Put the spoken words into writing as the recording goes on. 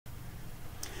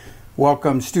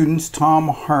Welcome students, Tom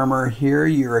Harmer here,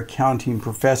 your accounting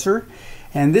professor,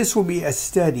 and this will be a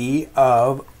study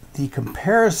of the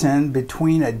comparison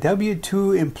between a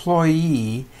W-2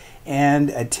 employee and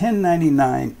a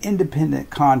 1099 independent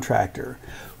contractor.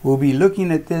 We'll be looking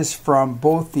at this from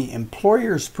both the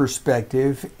employer's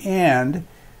perspective and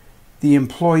the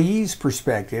employee's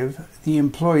perspective, the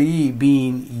employee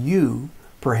being you,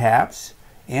 perhaps,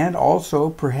 and also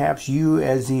perhaps you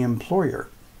as the employer.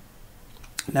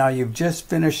 Now, you've just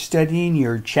finished studying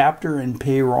your chapter in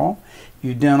payroll.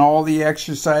 You've done all the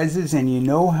exercises and you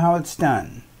know how it's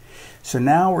done. So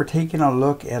now we're taking a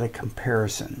look at a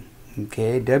comparison.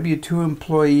 Okay, W-2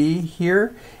 employee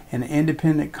here and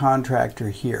independent contractor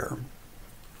here.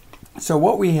 So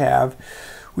what we have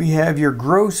your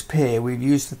gross pay. We've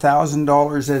used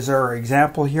 $1,000 as our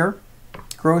example here.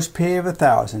 Gross pay of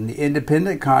 $1,000. The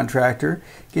independent contractor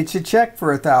gets a check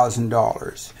for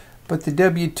 $1,000. But the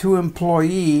W-2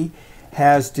 employee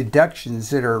has deductions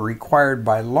that are required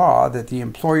by law that the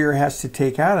employer has to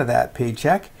take out of that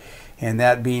paycheck, and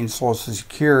that being Social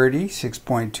Security,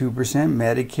 6.2%,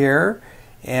 Medicare,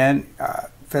 and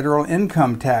federal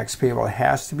income tax payable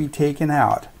has to be taken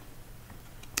out.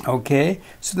 Okay,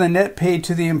 so the net pay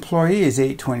to the employee is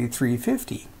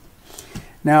 $823.50.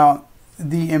 Now,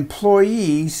 the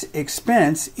employee's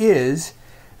expense is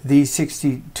the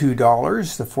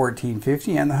 $62, the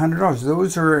 $14.50, and the $100.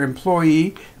 Those are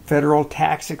employee federal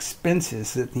tax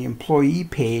expenses that the employee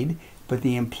paid, but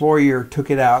the employer took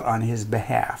it out on his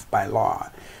behalf by law.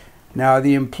 Now,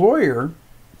 the employer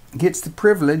gets the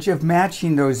privilege of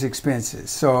matching those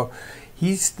expenses. So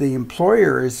the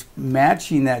employer is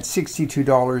matching that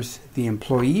 $62 the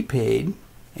employee paid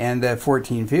and the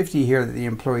 $14.50 here that the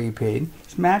employee paid.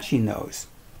 It's matching those.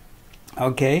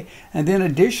 Okay, and then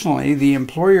additionally, the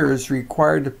employer is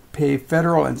required to pay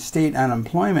federal and state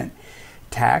unemployment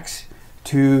tax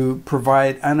to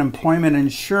provide unemployment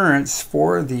insurance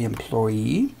for the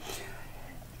employee.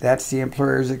 That's the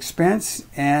employer's expense.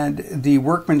 And the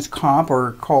workman's comp,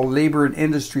 or called labor and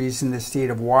industries in the state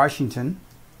of Washington,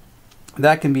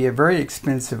 that can be a very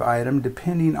expensive item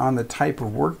depending on the type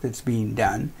of work that's being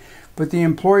done. But the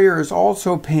employer is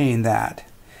also paying that.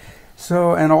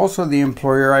 So, and also the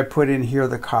employer, I put in here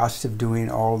the cost of doing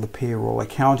all the payroll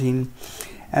accounting.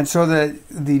 And so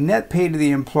the net pay to the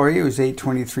employee was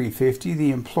 $823.50. The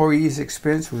employee's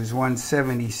expense was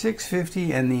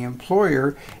 $176.50, and the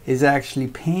employer is actually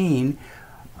paying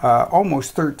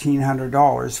almost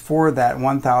 $1,300 for that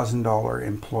 $1,000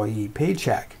 employee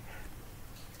paycheck.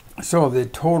 So the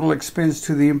total expense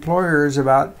to the employer is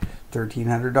about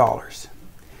 $1,300.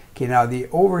 Okay, now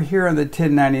over here on the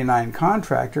 1099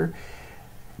 contractor,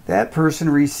 that person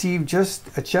received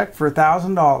just a check for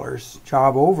 $1,000,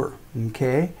 job over.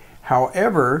 Okay.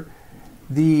 However,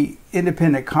 the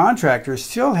independent contractor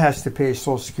still has to pay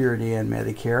Social Security and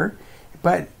Medicare,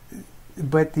 but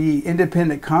the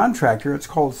independent contractor, it's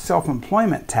called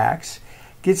self-employment tax,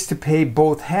 gets to pay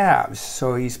both halves.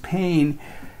 So he's paying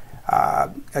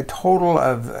a total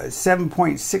of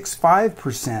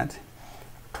 7.65%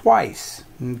 twice.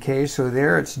 Okay, so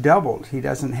there it's doubled. He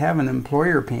doesn't have an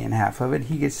employer paying half of it.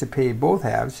 He gets to pay both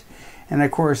halves. And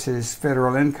of course, his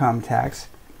federal income tax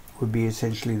would be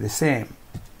essentially the same.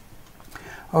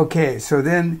 Okay, so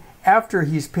then after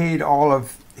he's paid all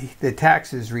of the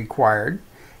taxes required,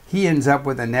 he ends up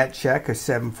with a net check of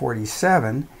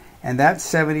 $747, and that's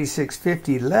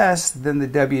 $76.50 less than the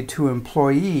W-2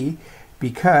 employee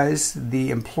because the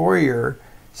employer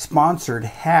sponsored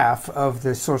half of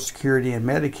the Social Security and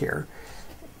Medicare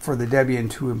for the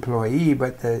W-2 employee,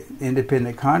 but the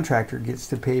independent contractor gets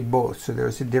to pay both. So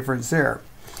there's a difference there.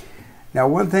 Now,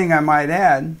 one thing I might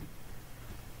add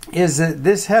is that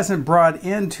this hasn't brought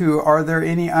into, are there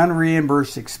any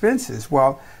unreimbursed expenses?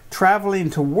 Well,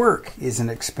 traveling to work is an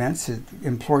expense that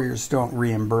employers don't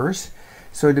reimburse.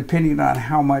 So depending on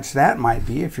how much that might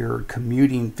be, if you're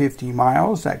commuting 50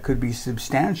 miles, that could be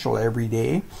substantial every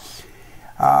day.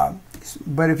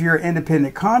 But if you're an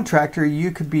independent contractor,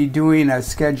 you could be doing a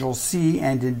Schedule C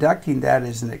and deducting that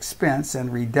as an expense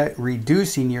and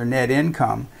reducing your net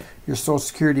income. Your Social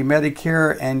Security,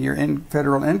 Medicare, and your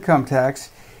federal income tax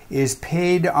is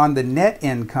paid on the net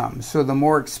income. So the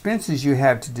more expenses you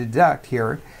have to deduct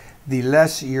here, the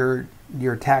less your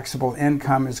taxable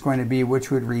income is going to be,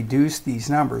 which would reduce these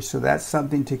numbers. So that's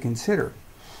something to consider.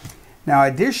 Now,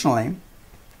 additionally,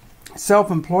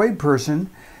 self-employed person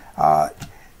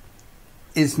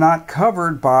is not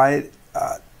covered by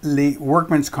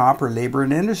workman's comp or labor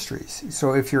and industries.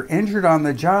 So if you're injured on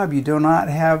the job, you do not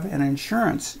have an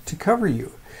insurance to cover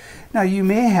you. Now, you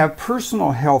may have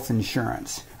personal health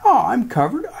insurance. Oh, I'm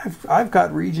covered. I've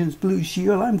got Regions Blue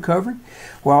Shield. I'm covered.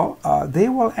 Well, they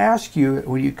will ask you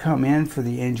when you come in for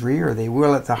the injury, or they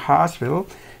will at the hospital.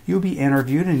 You'll be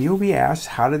interviewed and you'll be asked,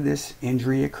 how did this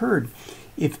injury occur?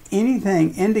 If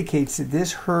anything indicates that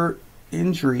this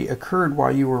injury occurred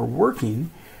while you were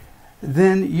working,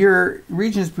 then your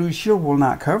Regions Blue Shield will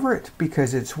not cover it,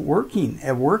 because it's a work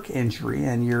injury,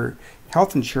 and your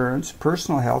health insurance,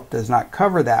 personal health, does not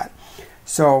cover that.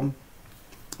 So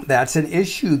that's an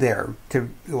issue there. A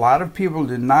lot of people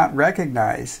do not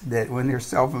recognize that when they're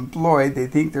self-employed, they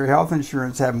think their health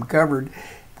insurance have them covered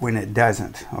when it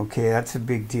doesn't. Okay, that's a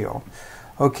big deal.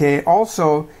 Okay,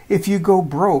 also, if you go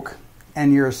broke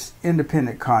and you're an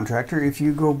independent contractor, if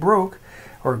you go broke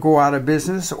or go out of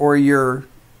business, or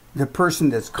the person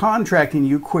that's contracting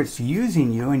you quits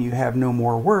using you and you have no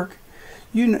more work,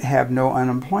 you have no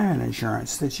unemployment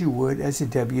insurance that you would as a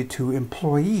W-2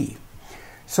 employee.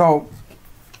 So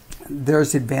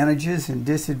there's advantages and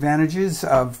disadvantages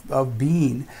of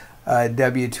being a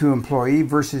W-2 employee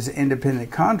versus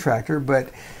independent contractor, but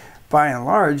by and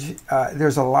large,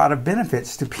 there's a lot of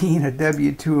benefits to being a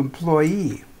W-2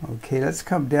 employee. Okay, let's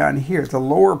come down here. The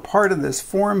lower part of this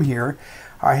form here,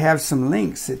 I have some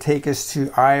links that take us to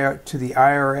the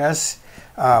IRS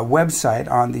website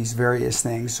on these various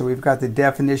things. So we've got the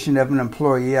definition of an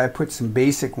employee. I put some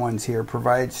basic ones here,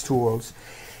 provides tools.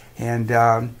 And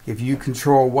if you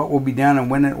control what will be done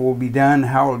and when it will be done,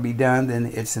 how it will be done, then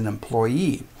it's an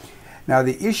employee. Now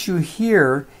the issue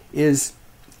here is,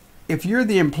 if you're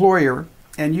the employer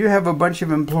and you have a bunch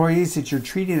of employees that you're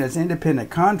treating as independent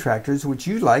contractors, which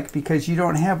you like because you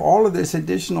don't have all of this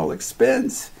additional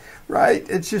expense, right?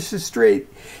 It's just a straight,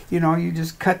 you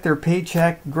just cut their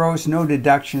paycheck, gross, no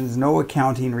deductions, no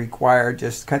accounting required,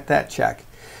 just cut that check.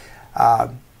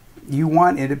 You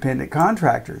want independent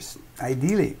contractors,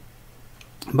 ideally.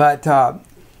 But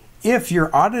if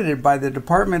you're audited by the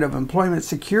Department of Employment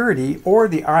Security or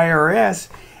the IRS,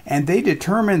 and they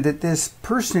determine that this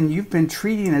person you've been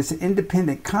treating as an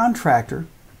independent contractor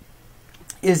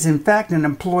is in fact an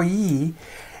employee,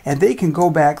 and they can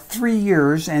go back 3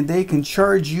 years and they can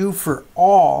charge you for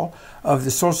all of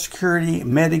the Social Security,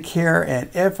 Medicare,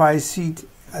 and FIC,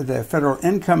 the federal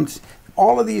income,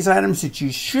 all of these items that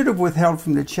you should have withheld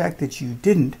from the check that you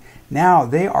didn't, now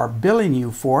they are billing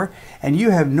you for, and you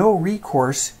have no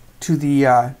recourse to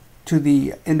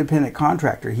the independent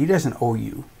contractor. He doesn't owe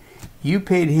you. You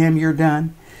paid him, you're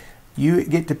done. You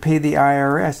get to pay the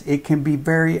IRS. It can be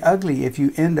very ugly if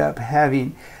you end up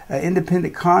having an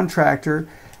independent contractor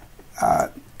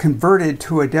converted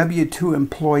to a W-2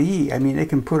 employee. I mean, it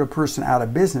can put a person out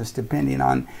of business depending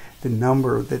on the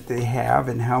number that they have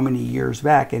and how many years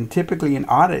back. And typically an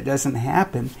audit doesn't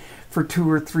happen for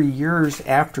 2 or 3 years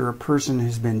after a person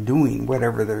has been doing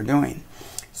whatever they're doing.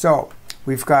 So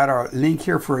we've got our link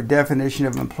here for a definition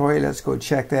of employee. Let's go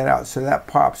check that out. So that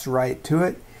pops right to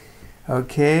it.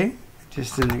 Okay,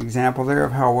 just an example there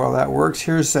of how well that works.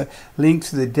 Here's a link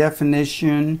to the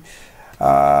definition,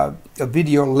 a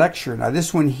video lecture. Now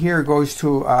this one here goes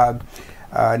to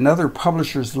another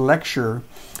publisher's lecture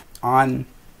on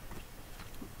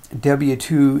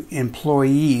W-2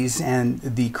 employees and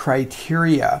the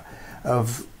criteria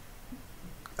of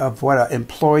what an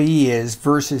employee is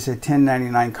versus a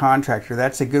 1099 contractor.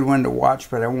 That's a good one to watch,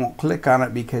 but I won't click on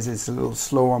it because it's a little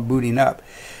slow on booting up.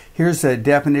 Here's a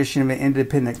definition of an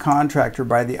independent contractor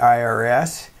by the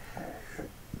IRS.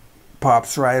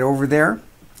 Pops right over there.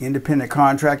 Independent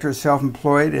contractor,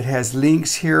 self-employed. It has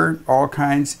links here, all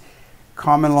kinds.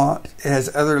 Common law. It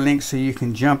has other links so you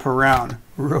can jump around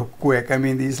real quick. I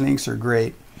mean, these links are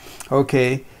great.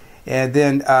 Okay. And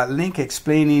then link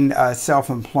explaining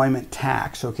self-employment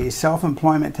tax. Okay,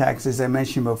 self-employment tax, as I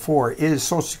mentioned before, is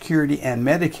Social Security and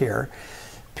Medicare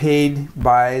paid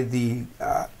by the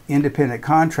independent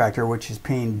contractor, which is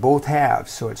paying both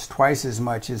halves. So it's twice as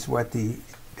much as what the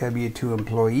W-2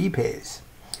 employee pays.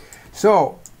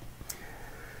 So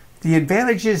the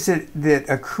advantages that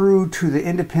accrue to the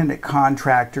independent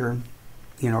contractor,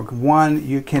 one,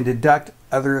 you can deduct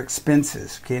other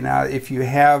expenses. Okay, now if you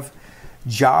have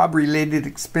job-related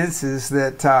expenses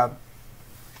that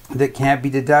can't be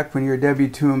deducted when you're a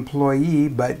W-2 employee,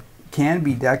 but can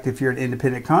be deducted if you're an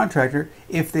independent contractor.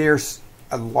 If there's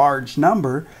a large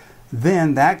number,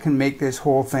 then that can make this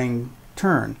whole thing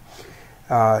turn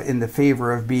in the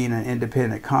favor of being an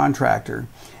independent contractor.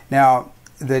 Now,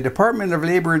 the Department of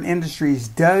Labor and Industries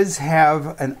does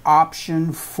have an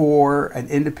option for an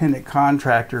independent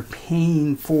contractor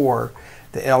paying for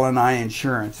the L&I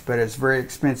insurance, but it's very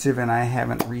expensive and I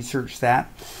haven't researched that.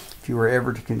 If you were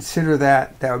ever to consider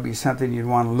that, that would be something you'd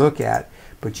want to look at,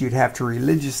 but you'd have to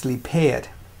religiously pay it.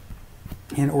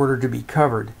 in order to be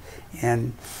covered.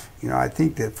 And I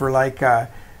think that for like a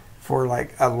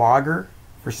logger,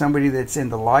 for somebody that's in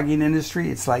the logging industry,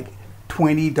 it's like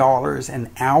 $20 an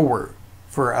hour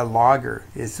for a logger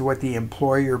is what the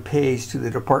employer pays to the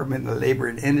Department of Labor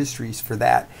and Industries for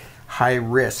that high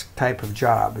risk type of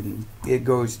job, and it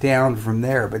goes down from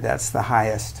there, but that's the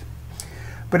highest.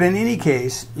 But in any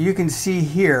case, you can see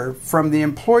here from the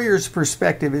employer's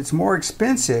perspective, it's more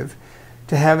expensive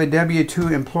to have a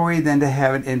W-2 employee than to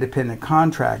have an independent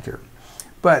contractor.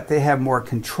 But they have more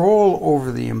control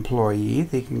over the employee.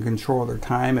 They can control their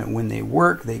time and when they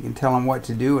work. They can tell them what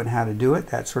to do and how to do it,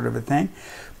 that sort of a thing.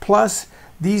 Plus,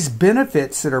 these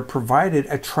benefits that are provided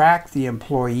attract the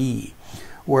employee,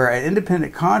 where an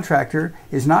independent contractor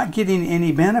is not getting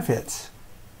any benefits.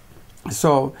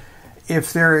 So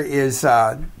if there is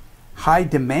high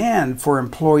demand for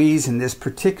employees in this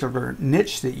particular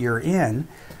niche that you're in,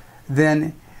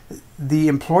 then the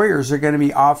employers are going to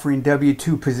be offering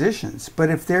W-2 positions. But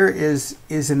if there is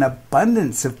an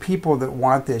abundance of people that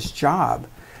want this job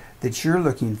that you're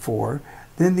looking for,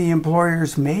 then the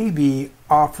employers may be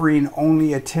offering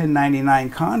only a 1099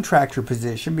 contractor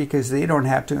position because they don't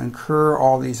have to incur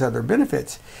all these other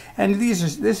benefits. And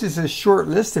this is a short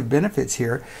list of benefits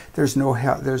here. There's no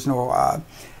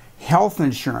health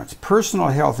insurance, personal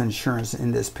health insurance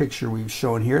in this picture we've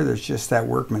shown here. There's just that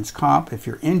workman's comp if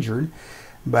you're injured,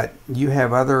 but you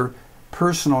have other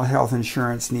personal health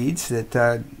insurance needs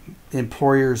that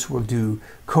employers will do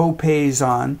co-pays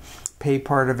on, pay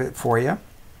part of it for you.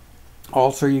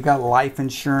 Also, you got life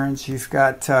insurance, you've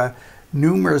got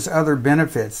numerous other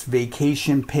benefits,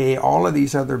 vacation pay, all of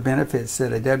these other benefits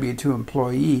that a W-2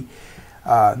 employee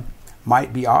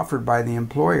might be offered by the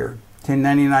employer.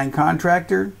 1099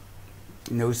 contractor,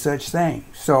 no such thing.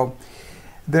 So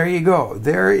there you go.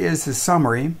 There is a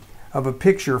summary of a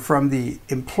picture from the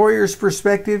employer's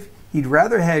perspective. He'd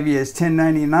rather have you as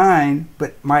 1099,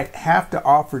 but might have to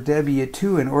offer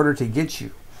W-2 in order to get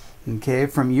you. Okay,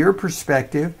 from your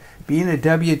perspective, being a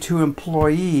W-2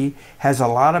 employee has a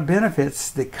lot of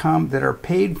benefits that are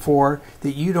paid for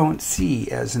that you don't see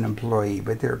as an employee,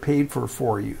 but they're paid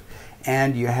for you.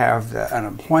 And you have the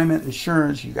unemployment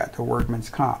insurance, you got the workman's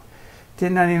comp.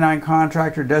 1099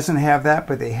 contractor doesn't have that,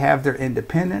 but they have their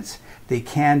independence. They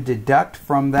can deduct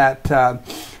from that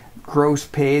gross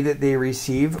pay that they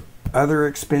receive other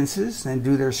expenses and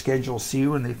do their Schedule C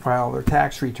when they file their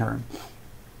tax return.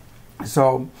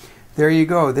 So there you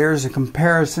go. There's a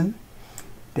comparison.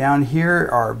 Down here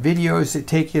are videos that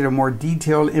take you to more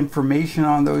detailed information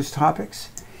on those topics.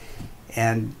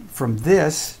 And from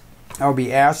this, I'll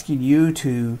be asking you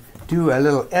to do a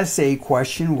little essay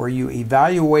question where you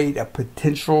evaluate a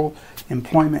potential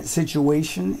employment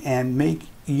situation and make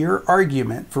your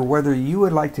argument for whether you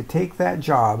would like to take that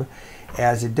job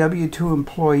as a W-2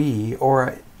 employee or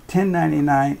a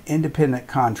 1099 independent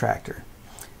contractor.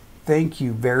 Thank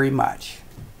you very much.